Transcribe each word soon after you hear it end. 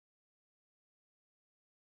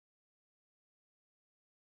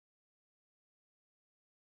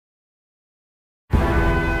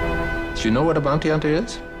Do you know what a bounty hunter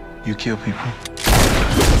is? You kill people,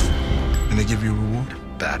 and they give you a reward?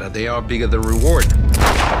 Better they are, bigger the reward.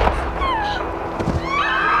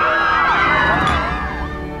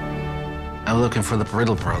 I'm looking for the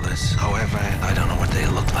Riddle brothers. However, I don't know what they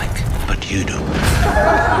look like, but you do.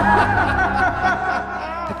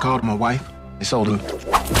 They called my wife. They sold her.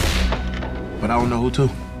 But I don't know who to.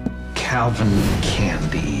 Calvin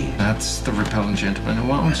Candy. That's the repellent gentleman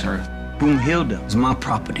who owns her. Broomhilda is my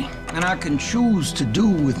property, and I can choose to do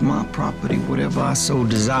with my property whatever I so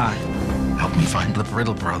desire. Help me find the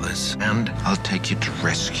Riddle brothers, and I'll take you to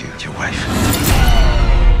rescue your wife.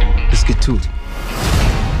 Let's get to it.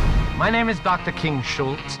 My name is Dr. King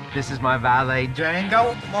Schultz. This is my valet,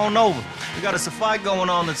 Django. Come on over. We got us a fight going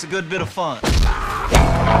on that's a good bit of fun.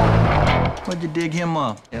 Why'd you dig him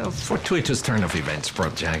up? Yeah, fortuitous turn of events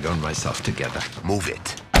brought Django and myself together. Move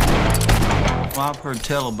it. Well, I've heard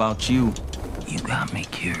tell about you. You got me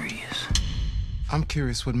curious. I'm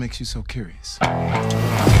curious what makes you so curious.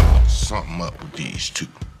 Something up with these two.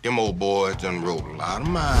 Them old boys done rode a lot of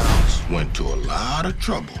miles, went to a lot of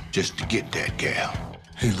trouble just to get that gal.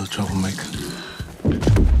 Hey, little troublemaker.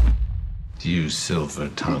 You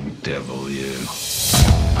silver-tongued devil, you.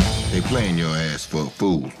 They playing your ass for a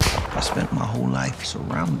fool. I spent my whole life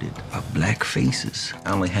surrounded by black faces.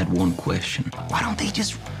 I only had one question. Why don't they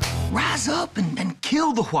just rise up and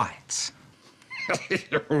kill the whites?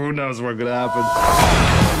 Who knows what could happen?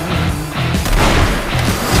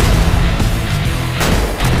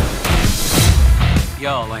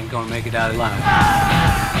 Y'all ain't gonna make it out alive.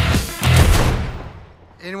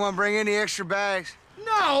 Anyone bring any extra bags?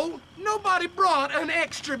 No, nobody brought an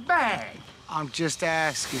extra bag. I'm just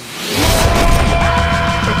asking.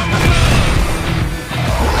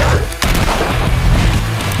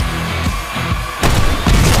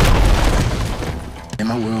 In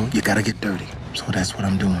my world, you gotta get dirty. So that's what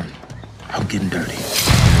I'm doing. I'm getting dirty.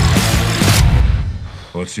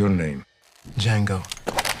 What's your name? Django.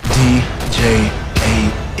 D-J-A-N-G-O.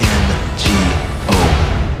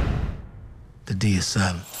 The D is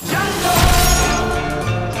silent.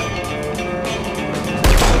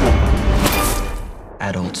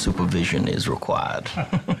 Adult supervision is required.